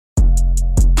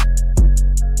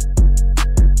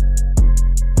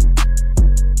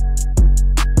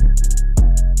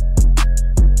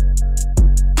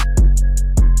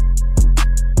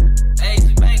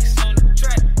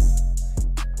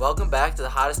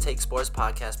Take Sports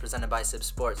podcast presented by Sib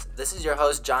Sports. This is your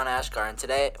host, John Ashgar, and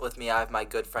today with me I have my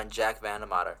good friend, Jack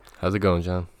Vandemotter. How's it going,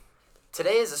 John?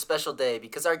 Today is a special day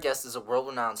because our guest is a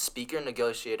world-renowned speaker,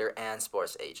 negotiator, and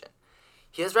sports agent.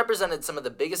 He has represented some of the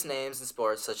biggest names in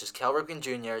sports such as Cal Ripken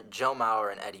Jr., Joe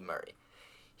Mauer, and Eddie Murray.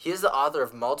 He is the author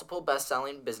of multiple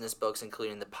best-selling business books,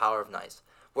 including The Power of Nice.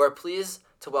 We're pleased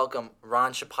to welcome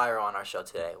Ron Shapiro on our show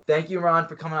today. Thank you, Ron,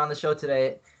 for coming on the show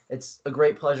today. It's a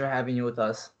great pleasure having you with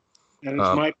us. And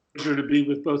it's my pleasure to be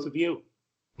with both of you.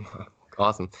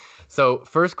 Awesome. So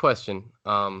first question,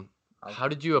 how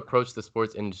did you approach the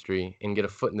sports industry and get a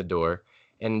foot in the door?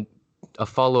 And a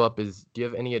follow-up is, do you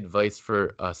have any advice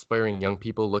for aspiring young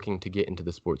people looking to get into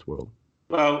the sports world?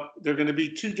 Well, there are going to be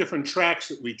two different tracks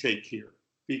that we take here,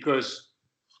 because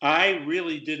I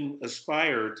really didn't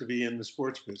aspire to be in the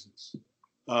sports business.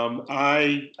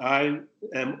 I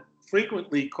am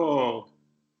frequently called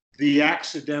the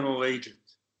accidental agent.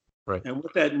 Right. And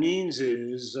what that means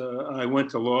is I went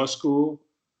to law school.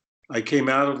 I came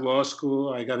out of law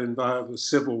school. I got involved with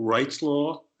civil rights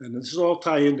law. And this is all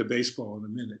tie into baseball in a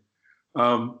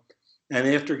minute. And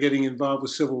after getting involved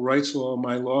with civil rights law,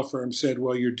 my law firm said,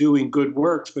 well, you're doing good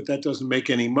works, but that doesn't make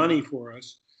any money for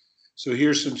us. So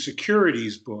here's some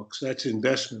securities books. That's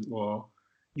investment law.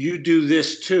 You do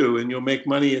this too, and you'll make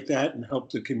money at that and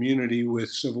help the community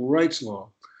with civil rights law.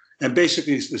 And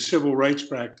basically, the civil rights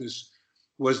practice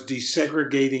was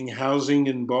desegregating housing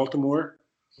in Baltimore.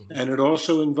 And it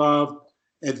also involved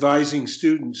advising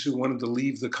students who wanted to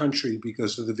leave the country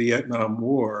because of the Vietnam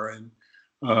War.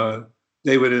 And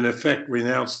they would, in effect,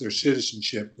 renounce their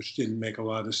citizenship, which didn't make a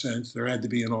lot of sense. There had to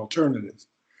be an alternative.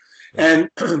 And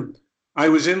I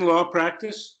was in law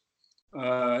practice.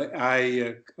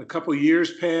 A couple of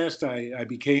years passed. I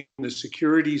became the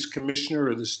securities commissioner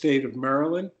of the state of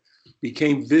Maryland,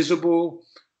 became visible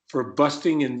for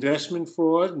busting investment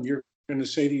fraud. And you're going to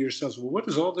say to yourselves, well, what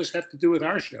does all this have to do with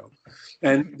our show?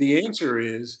 And the answer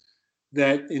is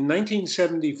that in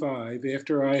 1975,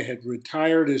 after I had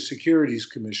retired as securities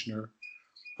commissioner,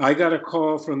 I got a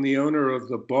call from the owner of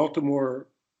the Baltimore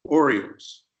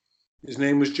Orioles. His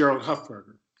name was Gerald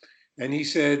Huffberger. And he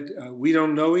said, we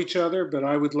don't know each other, but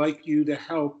I would like you to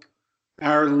help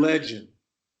our legend.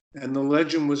 And the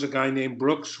legend was a guy named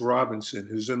Brooks Robinson,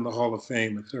 who's in the Hall of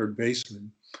Fame, a third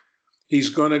baseman. He's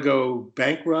going to go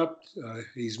bankrupt.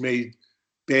 He's made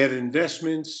bad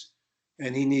investments,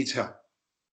 and he needs help.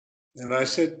 And I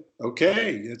said,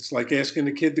 okay, it's like asking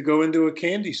a kid to go into a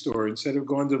candy store. Instead of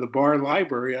going to the bar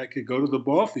library, I could go to the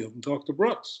ball field and talk to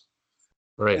Brooks.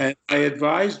 Right. And I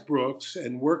advised Brooks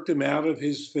and worked him out of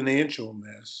his financial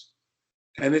mess.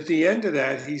 And at the end of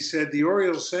that, he said, the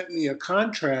Orioles sent me a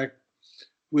contract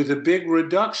with a big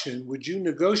reduction. Would you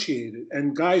negotiate it?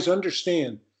 And guys,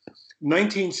 understand,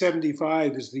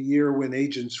 1975 is the year when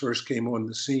agents first came on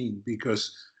the scene,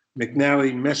 because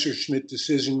McNally-Messerschmitt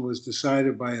decision was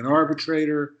decided by an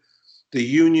arbitrator. The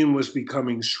union was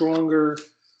becoming stronger,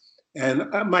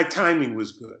 and my timing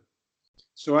was good.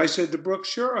 So I said to Brooks,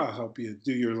 sure, I'll help you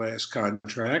do your last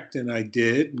contract, and I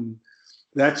did. And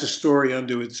that's a story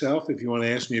unto itself. If you want to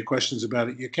ask me questions about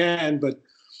it, you can. But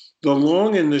the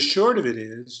long and the short of it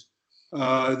is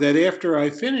that after I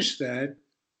finished that,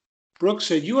 Brooks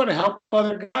said, you ought to help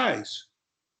other guys.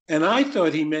 And I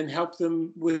thought he meant help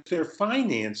them with their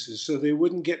finances so they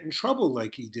wouldn't get in trouble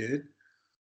like he did.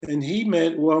 And he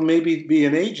meant, well, maybe be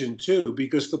an agent too,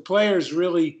 because the players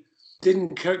really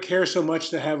didn't care so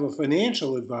much to have a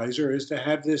financial advisor as to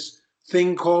have this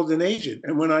thing called an agent.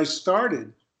 And when I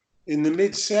started in the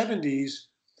mid-'70s,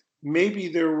 maybe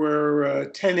there were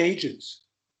 10 agents.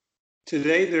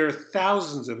 Today, there are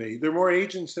thousands of agents. There are more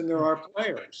agents than there are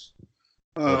players.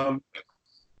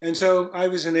 And so I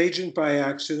was an agent by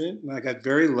accident, and I got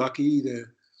very lucky.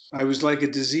 I was like a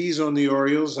disease on the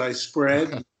Orioles. I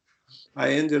spread.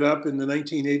 I ended up in the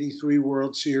 1983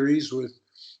 World Series with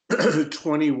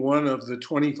 21 of the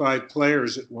 25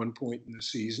 players at one point in the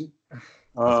season. That's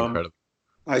incredible.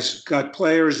 I got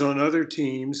players on other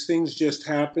teams. Things just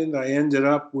happened. I ended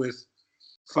up with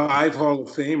 5 Hall of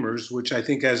Famers, which I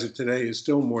think as of today is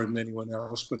still more than anyone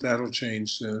else, but that'll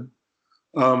change soon.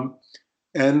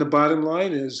 And the bottom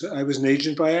line is I was an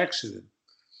agent by accident.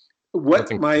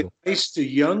 What my advice to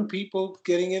young people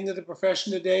getting into the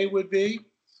profession today would be,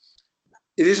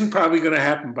 it isn't probably going to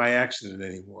happen by accident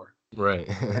anymore. Right.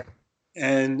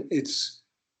 And it's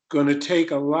going to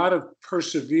take a lot of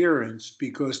perseverance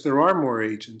because there are more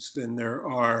agents than there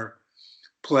are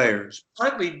players,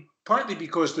 partly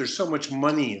because there's so much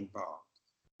money involved.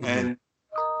 Mm-hmm. And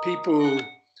people,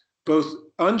 both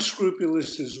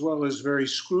unscrupulous as well as very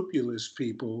scrupulous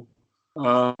people,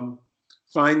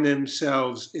 find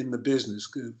themselves in the business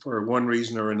for one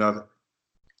reason or another.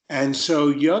 And so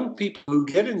young people who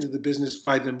get into the business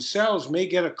by themselves may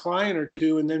get a client or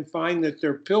two and then find that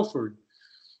they're pilfered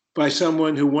by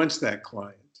someone who wants that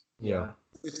client. Yeah.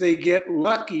 If they get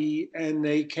lucky and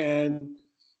they can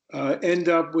end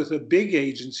up with a big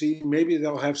agency, maybe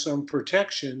they'll have some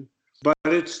protection, but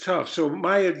it's tough. So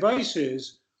my advice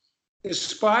is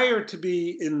aspire to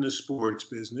be in the sports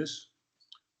business,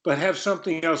 but have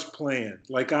something else planned.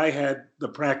 Like I had the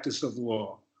practice of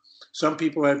law. Some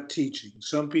people have teaching.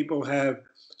 Some people have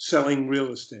selling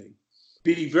real estate.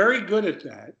 Be very good at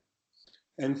that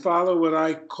and follow what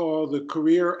I call the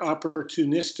career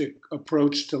opportunistic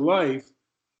approach to life,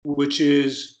 which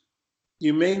is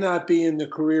you may not be in the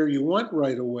career you want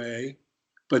right away,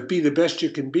 but be the best you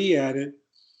can be at it.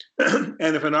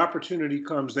 And if an opportunity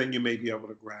comes, then you may be able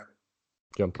to grab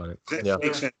it. Jump on it. Does that Yeah.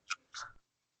 make sense?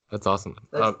 That's awesome.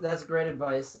 That's great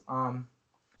advice.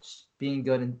 Just being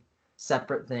good in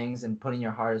separate things and putting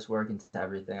your hardest work into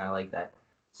everything. I like that.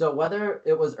 So whether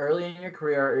it was early in your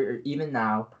career or even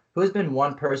now, who has been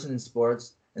one person in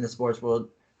the sports world,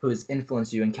 who has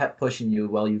influenced you and kept pushing you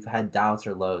while you've had doubts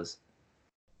or lows?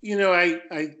 You know,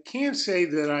 I can't say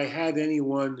that I had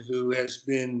anyone who has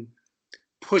been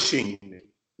pushing me,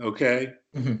 okay?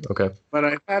 Okay. But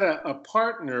I've had a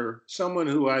partner, someone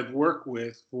who I've worked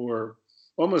with for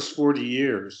almost 40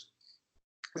 years,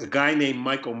 a guy named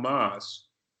Michael Moss,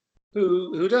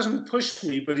 who doesn't push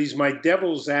me, but he's my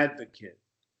devil's advocate,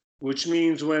 which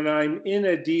means when I'm in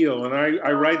a deal, and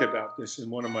I write about this in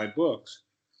one of my books,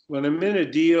 when I'm in a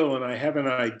deal and I have an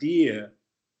idea,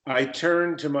 I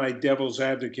turn to my devil's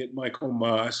advocate, Michael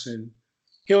Moss, and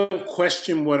he'll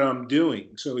question what I'm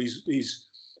doing. So he's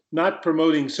not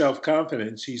promoting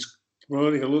self-confidence. He's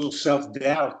promoting a little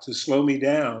self-doubt to slow me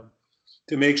down,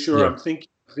 to make sure I'm thinking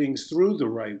things through the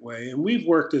right way. And we've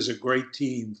worked as a great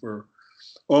team for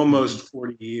almost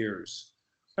 40 years.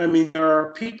 I mean, there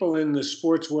are people in the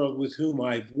sports world with whom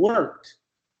I've worked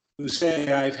who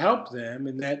say I've helped them,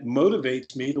 and that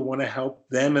motivates me to want to help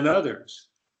them and others.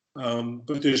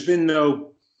 But there's been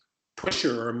no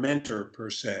pusher or mentor per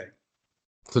se.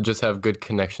 So just have good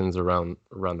connections around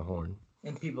the horn.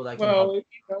 And people that can help.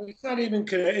 It's not even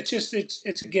it's just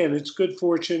it's again, it's good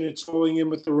fortune. It's falling in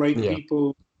with the right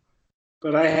people.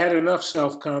 But I had enough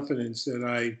self-confidence that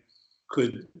I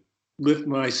could lift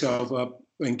myself up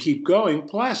and keep going.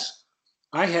 Plus,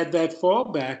 I had that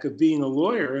fallback of being a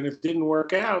lawyer, and if it didn't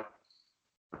work out,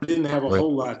 I didn't have a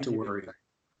whole lot to worry about.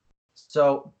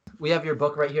 So we have your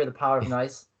book right here, The Power of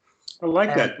Nice. I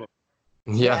like that book.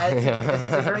 Yeah.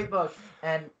 It's a great book.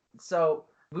 And so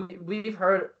we've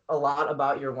heard a lot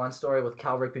about your one story with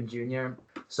Cal Ripken Jr.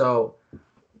 So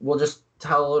we'll just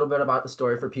tell a little bit about the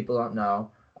story for people who don't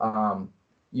know.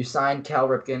 You signed Cal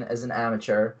Ripken as an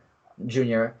amateur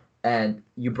junior, and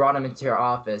you brought him into your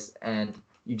office, and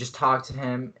you just talked to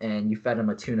him, and you fed him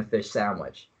a tuna fish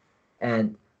sandwich.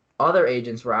 And other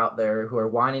agents were out there who are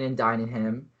wining and dining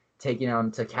him, taking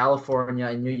him to California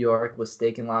and New York with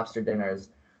steak and lobster dinners.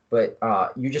 But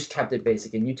you just kept it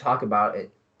basic, and you talk about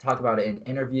it in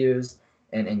interviews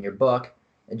and in your book,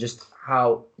 and just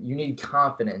how you need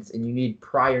confidence and you need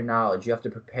prior knowledge. You have to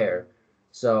prepare.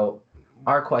 So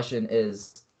our question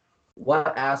is,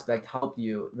 what aspect helped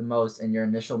you the most in your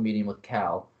initial meeting with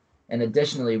Cal? And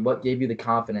additionally, what gave you the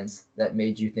confidence that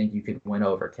made you think you could win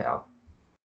over Cal?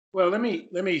 Well, let me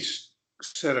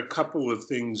set a couple of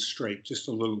things straight, just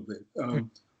a little bit.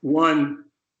 One,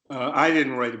 I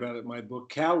didn't write about it in my book.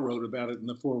 Cal wrote about it in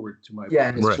the foreword to my book.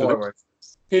 Yeah, his foreword.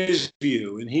 His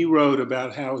view, and he wrote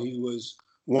about how he was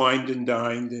wined and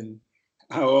dined, and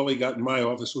how all he got in my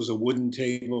office was a wooden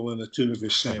table and a tuna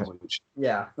fish sandwich.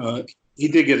 Yeah. He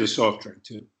did get a soft drink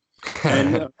too,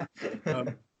 and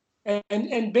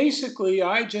and basically,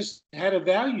 I just had a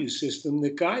value system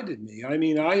that guided me. I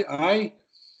mean,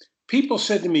 people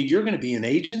said to me, "You're going to be an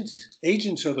agent.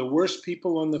 Agents are the worst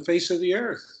people on the face of the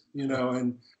earth, you know,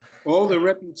 and all the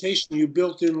reputation you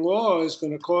built in law is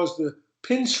going to cause the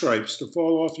pinstripes to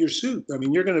fall off your suit. I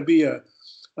mean, you're going to be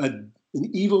an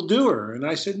evildoer." And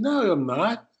I said, "No, I'm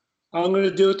not. I'm going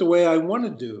to do it the way I want to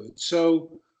do it." So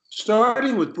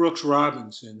starting with Brooks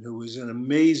Robinson, who was an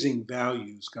amazing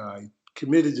values guy,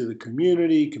 committed to the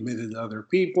community, committed to other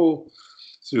people,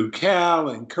 through Cal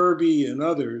and Kirby and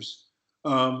others,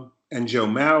 and Joe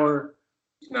Mauer.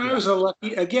 You know, I was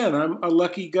I'm a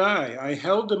lucky guy. I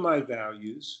held to my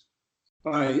values.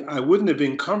 I wouldn't have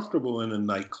been comfortable in a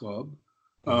nightclub.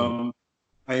 I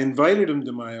invited him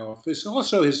to my office.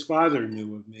 Also, his father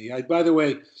knew of me. By the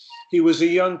way, he was a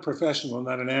young professional,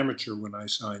 not an amateur when I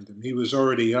signed him. He was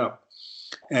already up.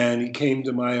 And he came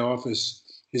to my office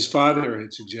his father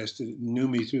had suggested, knew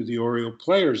me through the Oriole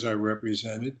players I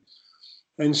represented.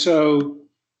 And so,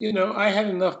 I had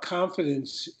enough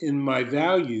confidence in my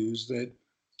values that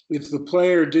if the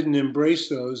player didn't embrace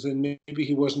those, then maybe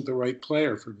he wasn't the right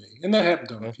player for me. And that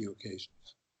happened on a few occasions.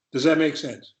 Does that make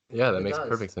sense? Yeah, that It makes does.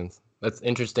 perfect sense. That's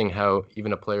interesting how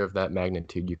even a player of that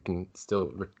magnitude, you can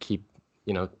still keep,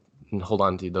 and hold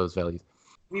on to those values.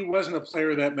 He wasn't a player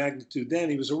of that magnitude then.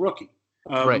 He was a rookie.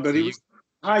 Right. But So he you, was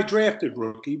a high drafted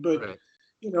rookie. But, right.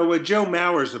 Joe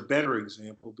Mauer is a better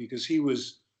example because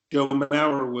Joe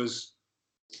Mauer was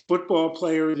football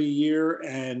player of the year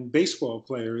and baseball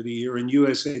player of the year in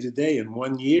USA Today in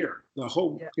 1 year.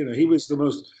 He was the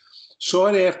most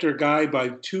sought after guy by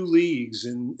 2 leagues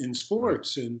in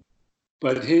sports.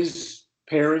 But his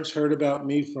parents heard about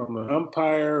me from an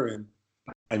umpire, and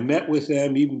I met with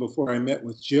them even before I met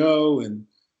with Joe, and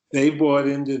they bought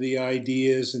into the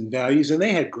ideas and values, and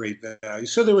they had great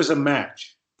values. So there was a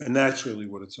match, and that's really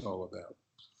what it's all about.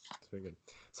 That's very good.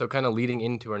 So kind of leading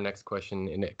into our next question,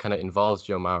 and it kind of involves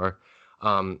Joe Mauer.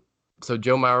 So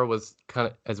Joe Mauer was kind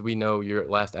of, as we know, your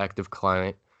last active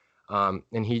client,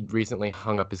 and he recently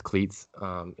hung up his cleats,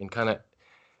 and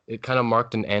it kind of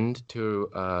marked an end to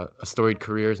a storied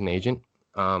career as an agent.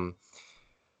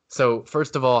 So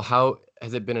first of all, how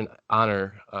has it been an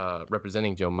honor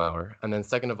representing Joe Mauer? And then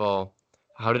second of all,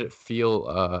 how did it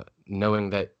feel knowing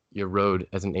that your road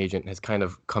as an agent has kind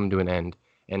of come to an end?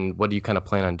 And what do you kind of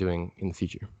plan on doing in the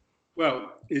future?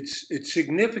 Well, it's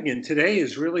significant. Today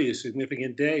is really a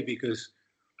significant day because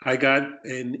I got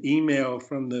an email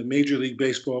from the Major League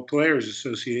Baseball Players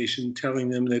Association telling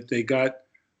them that they got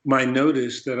my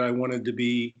notice that I wanted to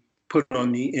be put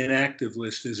on the inactive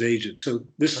list as agent. So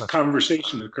this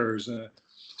conversation occurs on a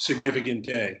significant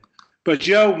day. But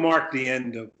Joe marked the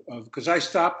end of because I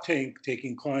stopped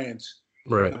taking clients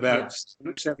Right. about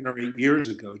 7 or 8 years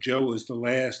ago. Joe was the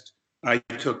last I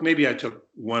took. Maybe I took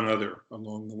one other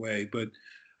along the way, but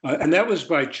and that was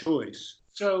by choice.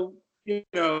 So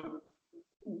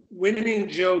winning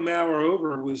Joe Mauer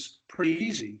over was pretty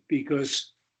easy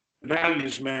because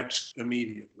values matched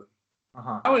immediately.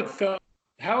 Uh-huh.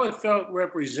 How it felt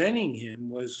representing him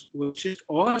was just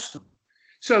awesome.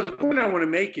 So the point I want to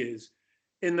make is,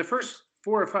 in the first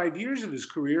 4 or 5 years of his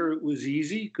career, it was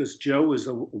easy because Joe was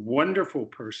a wonderful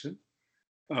person.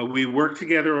 We worked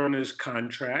together on his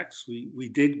contracts. We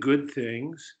did good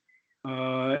things,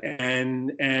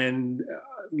 and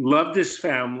loved his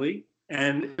family.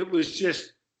 And it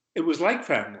was like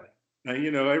family.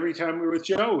 Every time we were with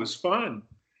Joe, it was fun.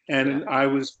 And I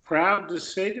was proud to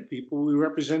say to people we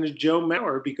represented Joe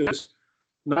Mauer because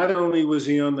not only was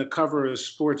he on the cover of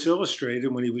Sports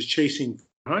Illustrated when he was chasing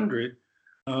 400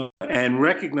 and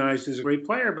recognized as a great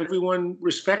player, but everyone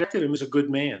respected him as a good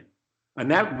man. And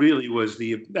that really was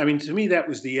to me, that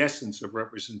was the essence of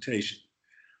representation.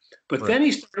 But then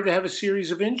he started to have a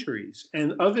series of injuries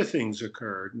and other things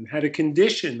occurred and had a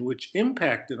condition which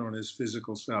impacted on his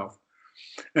physical self.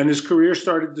 And his career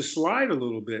started to slide a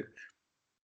little bit.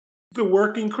 The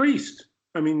work increased.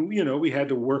 We had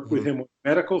to work with him on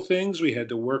medical things. We had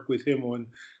to work with him on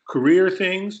career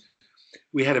things.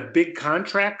 We had a big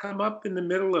contract come up in the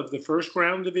middle of the first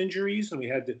round of injuries, and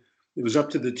it was up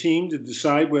to the team to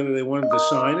decide whether they wanted to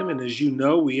sign him. And as you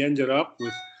know, we ended up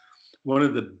with one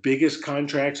of the biggest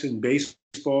contracts in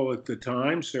baseball at the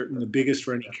time, certainly the biggest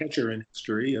for any catcher in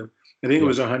history. I think it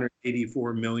was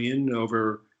 $184 million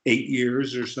over 8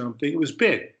 years or something. It was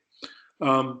big.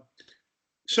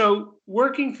 So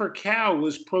working for Cal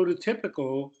was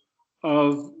prototypical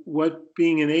of what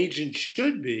being an agent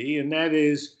should be, and that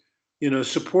is,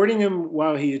 supporting him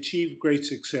while he achieved great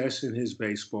success in his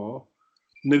baseball,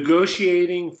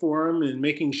 negotiating for him and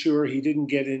making sure he didn't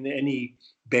get in any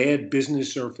bad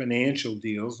business or financial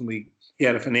deals. And he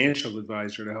had a financial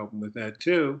advisor to help him with that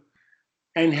too,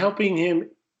 and helping him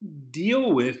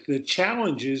deal with the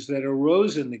challenges that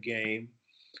arose in the game,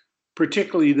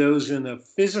 particularly those in a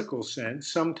physical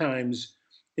sense, sometimes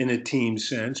in a team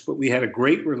sense. But we had a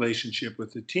great relationship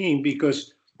with the team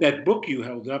because that book you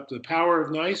held up, The Power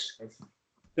of Nice,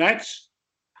 that's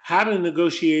how to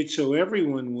negotiate so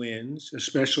everyone wins,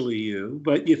 especially you.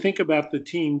 But you think about the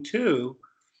team too.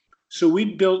 So we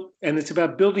built, and it's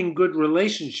about building good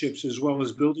relationships as well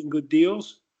as building good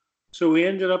deals. So we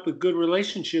ended up with good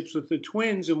relationships with the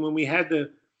Twins. And when we had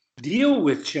to deal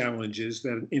with challenges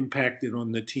that impacted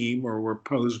on the team or were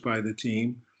posed by the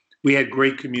team, we had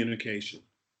great communication.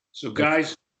 So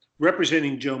guys,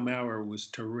 representing Joe Mauer was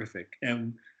terrific.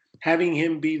 And having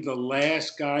him be the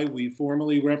last guy we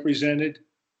formally represented,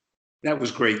 that was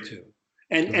great too.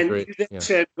 And you then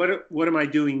said, what am I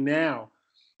doing now?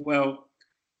 Well,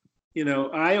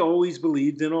 I always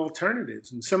believed in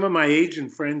alternatives. And some of my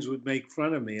agent friends would make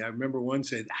fun of me. I remember one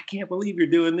said, I can't believe you're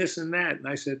doing this and that. And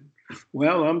I said,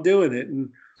 well, I'm doing it. And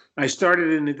I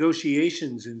started a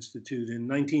negotiations institute in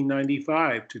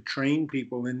 1995 to train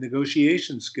people in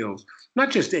negotiation skills,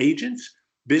 not just agents,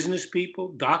 business people,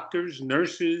 doctors,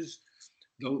 nurses,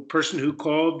 the person who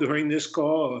called during this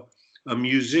call, a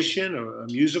musician or a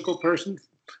musical person,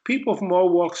 people from all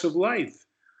walks of life,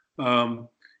 um,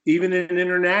 even in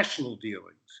international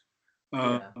dealings.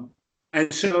 Um, Yeah.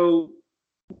 and so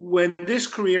when this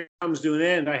career comes to an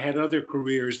end, I had other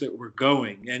careers that were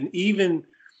going. And even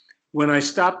when I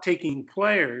stopped taking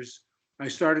players, I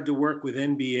started to work with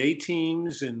NBA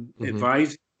teams and Hmm.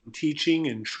 advising, and teaching,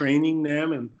 and training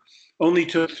them, and only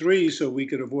took three so we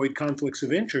could avoid conflicts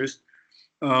of interest.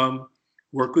 Um,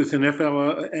 Worked with an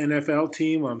NFL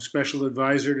team. I'm special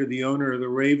advisor to the owner of the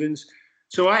Ravens.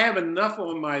 So I have enough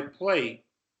on my plate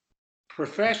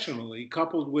professionally,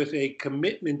 coupled with a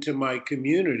commitment to my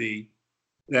community,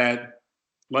 that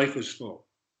life is full,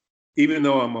 even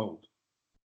though I'm old.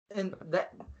 And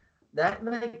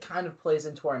that kind of plays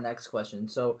into our next question.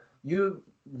 So you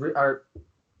are,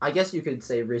 I guess you could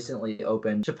say, recently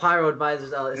opened Shapiro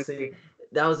Advisors LLC.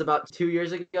 That was about 2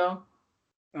 years ago.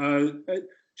 Uh,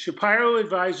 Shapiro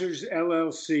Advisors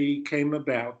LLC came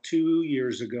about 2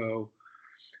 years ago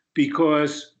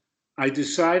because I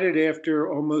decided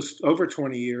after almost over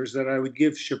 20 years that I would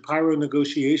give Shapiro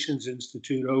Negotiations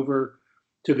Institute over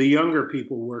to the younger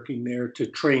people working there to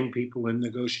train people in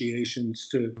negotiations,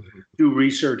 to do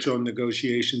research on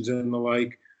negotiations and the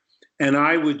like. And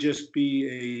I would just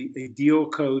be a deal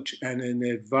coach and an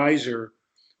advisor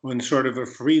on sort of a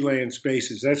freelance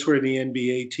basis. That's where the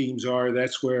NBA teams are.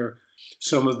 That's where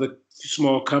some of the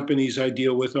small companies I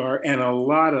deal with are, and a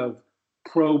lot of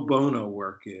pro bono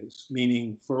work is,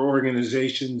 meaning for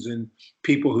organizations and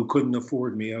people who couldn't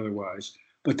afford me otherwise.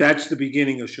 But that's the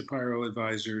beginning of Shapiro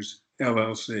Advisors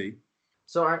LLC.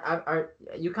 So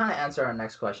you kind of answered our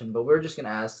next question, but we're just gonna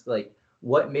ask, like,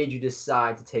 what made you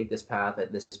decide to take this path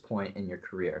at this point in your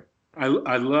career?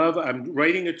 I'm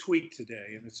writing a tweet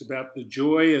today, and it's about the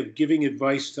joy of giving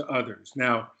advice to others.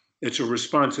 Now, it's a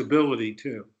responsibility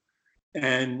too.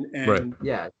 Right. And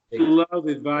Yeah. I love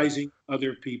advising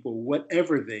other people,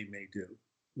 whatever they may do,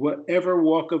 whatever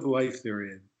walk of life they're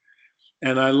in.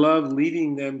 And I love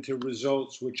leading them to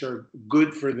results which are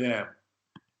good for them.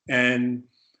 And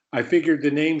I figured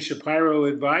the name Shapiro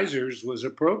Advisors was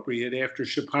appropriate after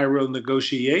Shapiro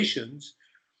Negotiations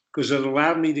because it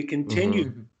allowed me to continue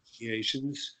Hmm.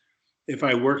 negotiations if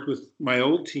I worked with my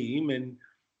old team,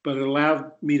 but it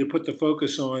allowed me to put the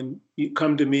focus on you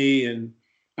come to me and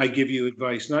I give you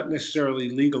advice, not necessarily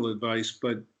legal advice,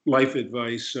 but life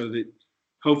advice, so that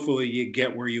hopefully you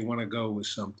get where you want to go with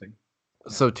something.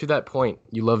 So to that point,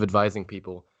 you love advising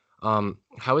people.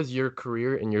 How has your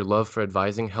career and your love for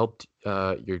advising helped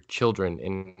your children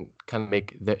and kind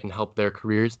of and help their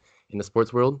careers in the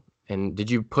sports world? And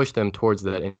did you push them towards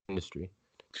that industry?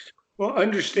 Well,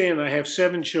 understand I have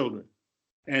 7 children,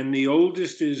 and the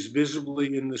oldest is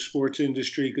visibly in the sports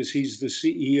industry because he's the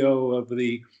CEO of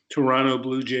the Toronto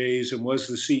Blue Jays and was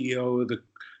the CEO of the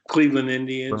Cleveland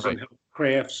Indians and Right. helped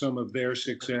craft some of their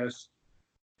success.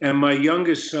 And my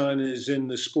youngest son is in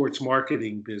the sports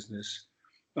marketing business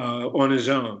on his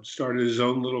own, started his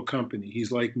own little company.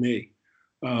 He's like me.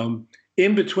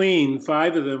 In between,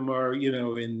 5 of them are,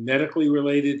 in medically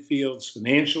related fields,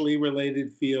 financially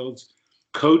related fields,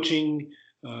 coaching,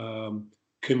 um,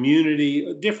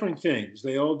 community, different things.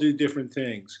 They all do different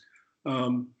things.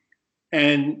 Um,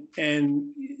 and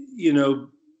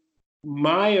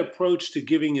my approach to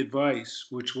giving advice,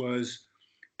 which was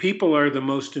people are the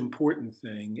most important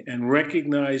thing, and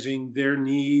recognizing their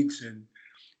needs and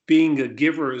being a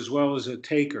giver as well as a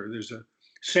taker. There's a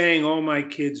saying all my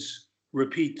kids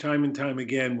repeat time and time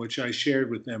again, which I shared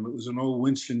with them. It was an old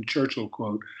Winston Churchill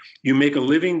quote. You make a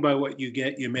living by what you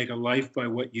get, you make a life by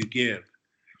what you give.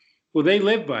 Well, they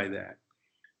live by that.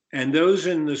 And those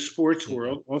in the sports Yeah.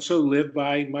 world also live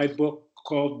by my book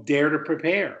called Dare to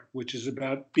Prepare, which is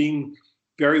about being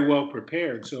very well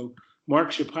prepared. So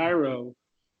Mark Shapiro,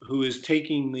 who is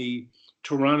taking the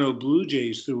Toronto Blue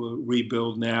Jays through a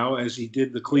rebuild now, as he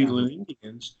did the Yeah. Cleveland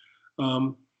Indians,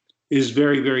 um, is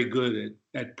very, very good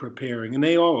at preparing. And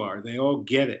they all are. They all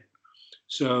get it.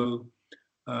 So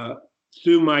uh,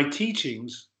 through my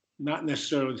teachings, not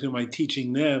necessarily through my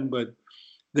teaching them, but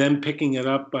them picking it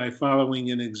up by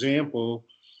following an example,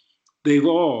 they've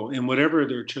all, in whatever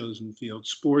their chosen field,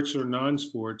 sports or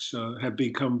non-sports, have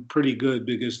become pretty good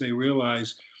because they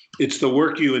realize it's the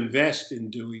work you invest in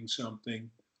doing something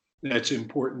that's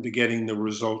important to getting the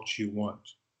results you want.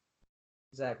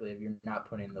 Exactly. If you're not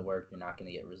putting in the work, you're not going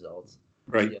to get results.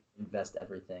 Right. You have to invest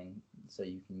everything so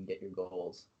you can get your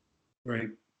goals. Right.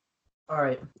 All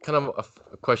right. Kind of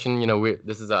a question,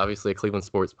 this is obviously a Cleveland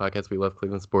sports podcast. We love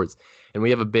Cleveland sports, and we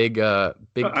have a big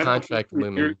contract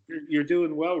looming. You're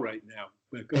doing well right now.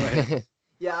 But go ahead.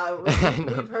 Yeah,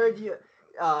 we've heard you.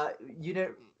 You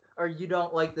didn't, or you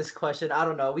don't like this question. I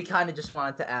don't know. We kind of just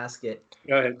wanted to ask it.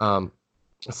 Go ahead.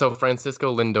 So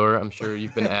Francisco Lindor, I'm sure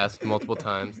you've been asked multiple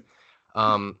times.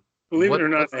 Believe it or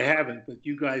not, I haven't, but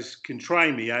you guys can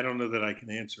try me. I don't know that I can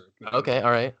answer it. Okay,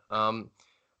 all right.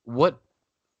 What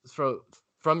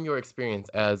from your experience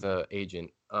as an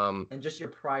agent, and just your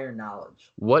prior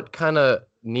knowledge, what kind of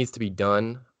needs to be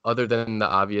done other than the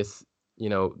obvious,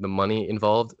 the money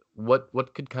involved?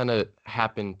 What could kind of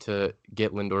happen to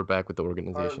get Lindor back with the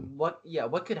organization? Or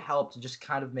what could help to just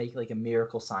kind of make like a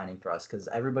miracle signing for us? Because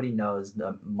everybody knows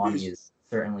the money is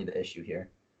certainly the issue here.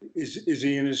 Is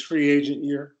he in his free agent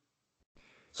year?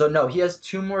 So no, he has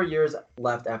 2 more years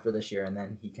left after this year, and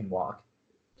then he can walk.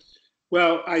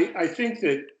 Well, I think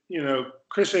that,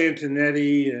 Chris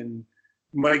Antonetti and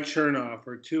Mike Chernoff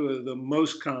are 2 of the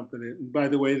most competent. And by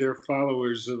the way, they're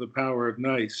followers of the power of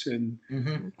nice. And,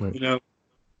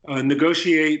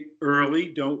 negotiate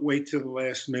early. Don't wait till the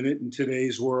last minute in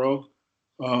today's world.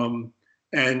 And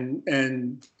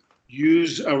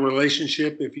use a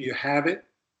relationship if you have it.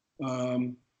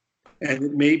 And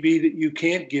it may be that you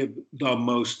can't give the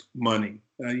most money.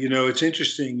 It's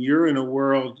interesting. You're in a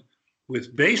world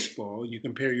with baseball. You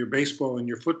compare your baseball and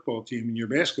your football team and your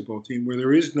basketball team where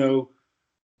there is no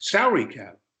salary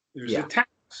cap. There's a tax.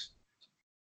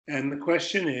 And the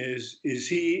question is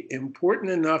he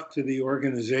important enough to the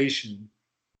organization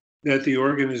that the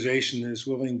organization is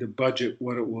willing to budget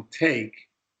what it will take?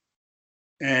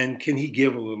 And can he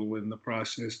give a little in the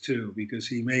process too? Because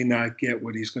he may not get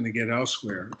what he's going to get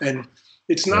elsewhere. And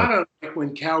it's not unlike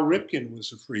when Cal Ripken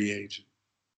was a free agent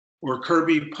or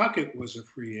Kirby Puckett was a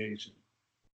free agent.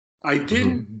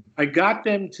 I got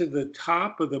them to the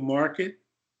top of the market,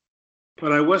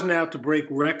 but I wasn't out to break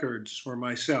records for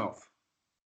myself.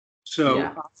 So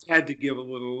I had to give a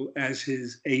little as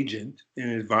his agent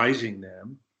in advising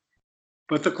them,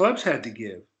 but the clubs had to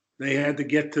give. They had to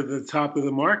get to the top of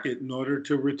the market in order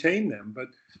to retain them. But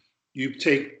you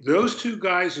take those 2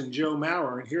 guys and Joe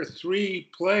Mauer, and here are 3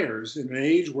 players in an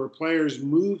age where players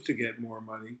move to get more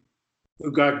money,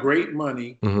 who got great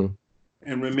money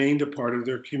and remained a part of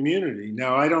their community.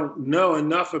 Now, I don't know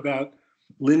enough about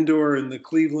Lindor and the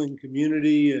Cleveland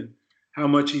community and how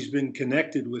much he's been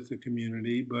connected with the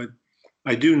community, but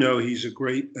I do know he's a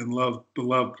great and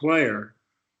beloved player.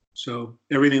 So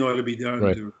everything ought to be done to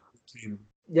retain him.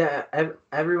 Yeah,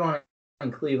 everyone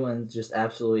in Cleveland's just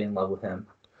absolutely in love with him.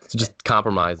 So just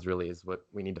compromise really is what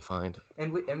we need to find.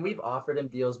 And we've offered him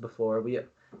deals before. We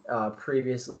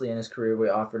previously in his career we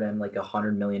offered him like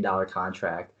 $100 million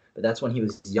contract, but that's when he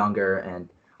was younger, and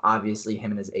obviously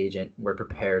him and his agent were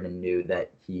prepared and knew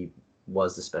that he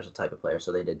was the special type of player,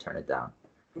 so they did turn it down.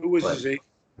 Who was his agent?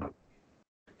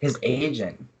 His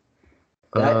agent.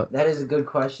 That is a good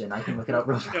question. I can look it up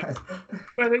real fast.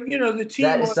 But the team.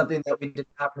 That is something that we did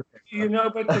not prepare for.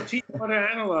 But the team ought to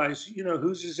analyze.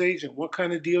 Who's his agent? What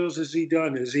kind of deals has he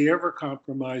done? Has he ever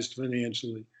compromised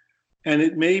financially? And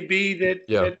it may be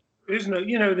that there's no.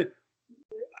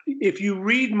 If you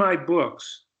read my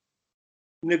books,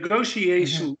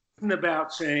 negotiation isn't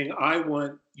about saying I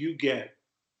want, you get.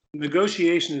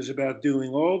 Negotiation is about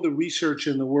doing all the research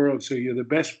in the world so you're the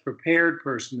best prepared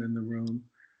person in the room,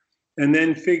 and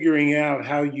then figuring out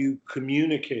how you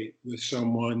communicate with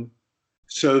someone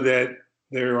so that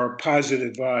there are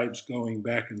positive vibes going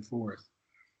back and forth,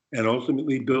 and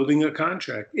ultimately building a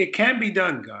contract. It can be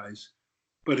done, guys,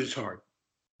 but it's hard.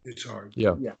 It's hard.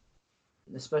 Yeah.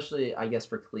 Especially, I guess,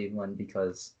 for Cleveland,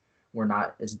 because we're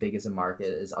not as big as a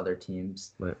market as other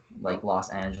teams like Los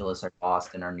Angeles or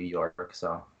Boston or New York.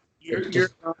 So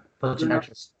puts an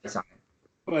extra space on it.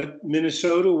 But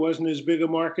Minnesota wasn't as big a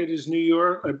market as New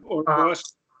York or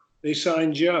Boston. They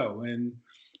signed Joe, and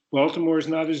Baltimore is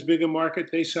not as big a market.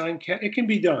 They signed. It can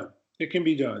be done. It can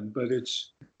be done, but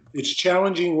it's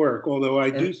challenging work. Although I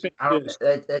do think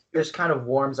it just kind of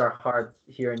warms our heart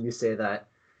hearing you say that.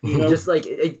 Just like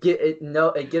it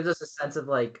gives us a sense of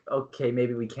like, okay,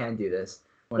 maybe we can do this.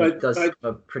 When it does seem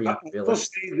pretty unrealistic. I'll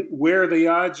say that where the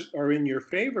odds are in your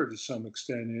favor to some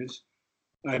extent is,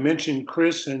 I mentioned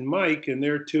Chris and Mike, and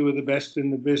they're 2 of the best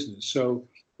in the business. So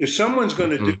if someone's going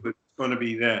to do it, it's going to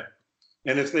be them.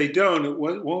 And if they don't, it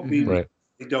won't be they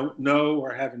don't know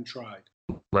or haven't tried.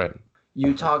 Right.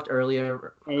 You talked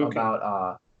earlier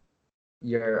about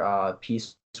your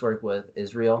piece work with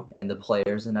Israel and the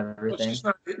players and Well, it's everything? just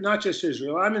not just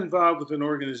Israel. I'm involved with an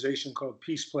organization called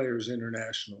Peace Players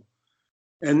International.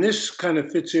 And this kind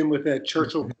of fits in with that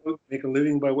Churchill quote, make a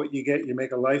living by what you get, you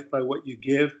make a life by what you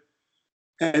give.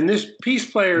 And this Peace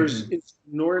Players is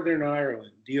Northern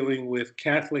Ireland, dealing with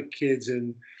Catholic kids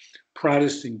and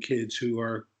Protestant kids who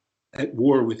are at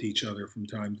war with each other from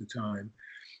time to time.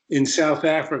 In South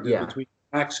Africa, between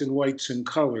blacks and whites and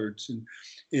coloreds, and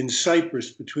in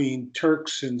Cyprus, between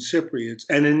Turks and Cypriots,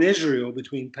 and in Israel,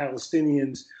 between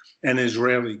Palestinians and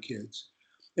Israeli kids.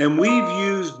 And we've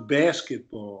used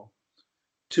basketball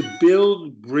to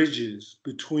build bridges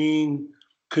between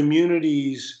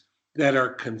communities that are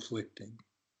conflicting.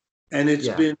 And it's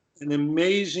been an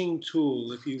amazing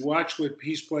tool. If you watch what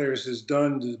Peace Players has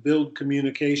done to build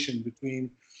communication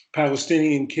between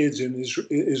Palestinian kids and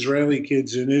Israeli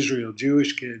kids in Israel,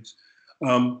 Jewish kids,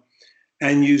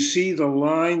 and you see the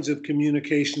lines of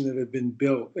communication that have been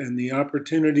built and the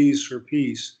opportunities for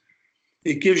peace,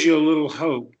 it gives you a little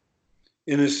hope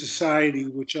in a society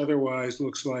which otherwise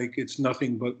looks like it's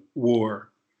nothing but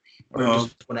war. Or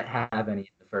just wouldn't have any in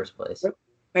the first place.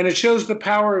 And it shows the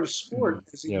power of sport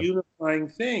as a unifying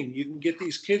thing. You can get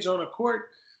these kids on a court,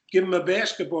 give them a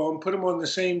basketball, and put them on the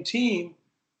same team,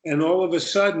 and all of a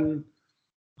sudden,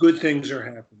 good things are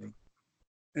happening.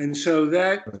 And so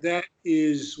that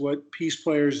is what Peace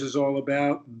Players is all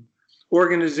about. And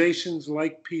organizations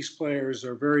like Peace Players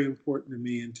are very important to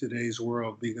me in today's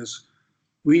world, because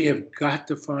we have got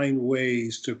to find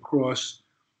ways to cross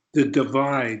the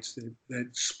divides that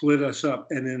split us up,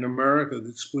 and in America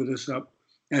that split us up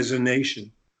as a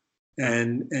nation,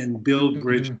 and build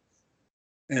bridges.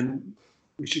 And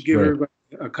we should give everybody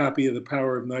a copy of The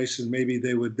Power of Nice, and maybe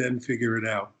they would then figure it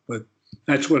out. But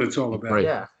that's what it's all about. Right.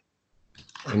 Yeah.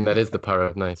 And that is the power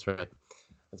of nice, right?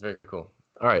 That's very cool.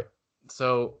 All right.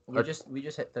 So we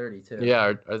just hit 30 too.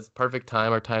 Yeah, it's perfect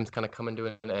time. Our time's kind of coming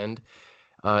to an end.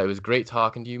 It was great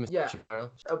talking to you, Mr.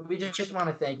 Shapiro. We just want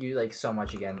to thank you so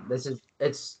much again.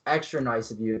 It's extra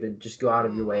nice of you to just go out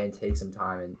of your way and take some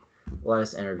time and let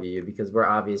us interview you, because we're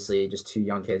obviously just two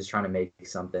young kids trying to make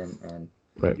something, and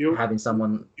having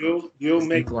someone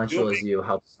influential as you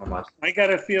helps so much. I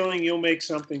got a feeling you'll make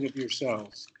something of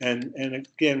yourselves. And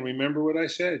again, remember what I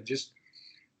said. Just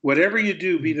whatever you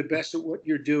do, be the best at what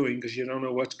you're doing, because you don't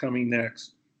know what's coming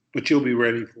next, but you'll be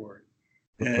ready for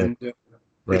it. And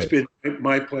it's been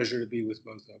my pleasure to be with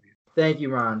both of you. Thank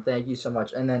you, Ron. Thank you so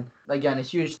much. And then, again, a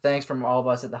huge thanks from all of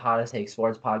us at the Hottest Take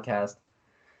Sports Podcast.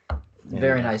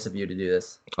 Very nice of you to do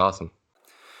this. Awesome.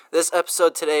 This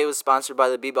episode today was sponsored by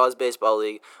the B-Balls Baseball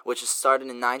League, which was started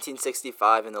in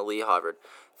 1965 in the Lee Harvard.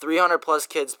 300-plus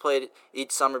kids played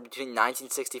each summer between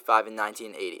 1965 and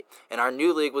 1980, and our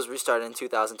new league was restarted in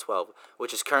 2012,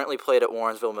 which is currently played at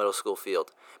Warrensville Middle School Field.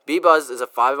 B-Buzz is a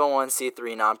 501c3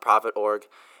 nonprofit org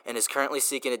and is currently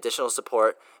seeking additional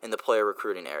support in the player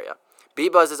recruiting area.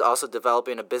 B-Buzz is also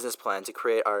developing a business plan to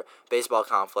create our baseball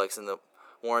complex in the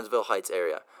Warrensville Heights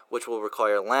area, which will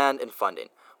require land and funding.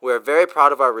 We are very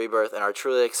proud of our rebirth and are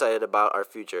truly excited about our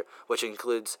future, which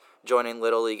includes joining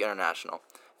Little League International.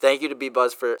 Thank you to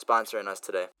B-Buzz for sponsoring us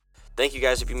today. Thank you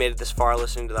guys if you made it this far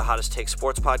listening to the Hottest Take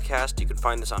Sports Podcast. You can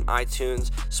find this on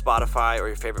iTunes, Spotify, or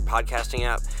your favorite podcasting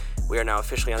app. We are now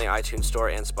officially on the iTunes Store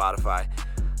and Spotify.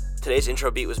 Today's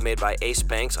intro beat was made by Ace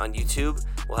Banks on YouTube.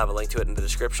 We'll have a link to it in the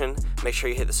description. Make sure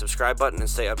you hit the subscribe button and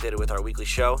stay updated with our weekly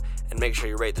show, and make sure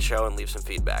you rate the show and leave some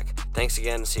feedback. Thanks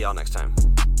again, and see y'all next time.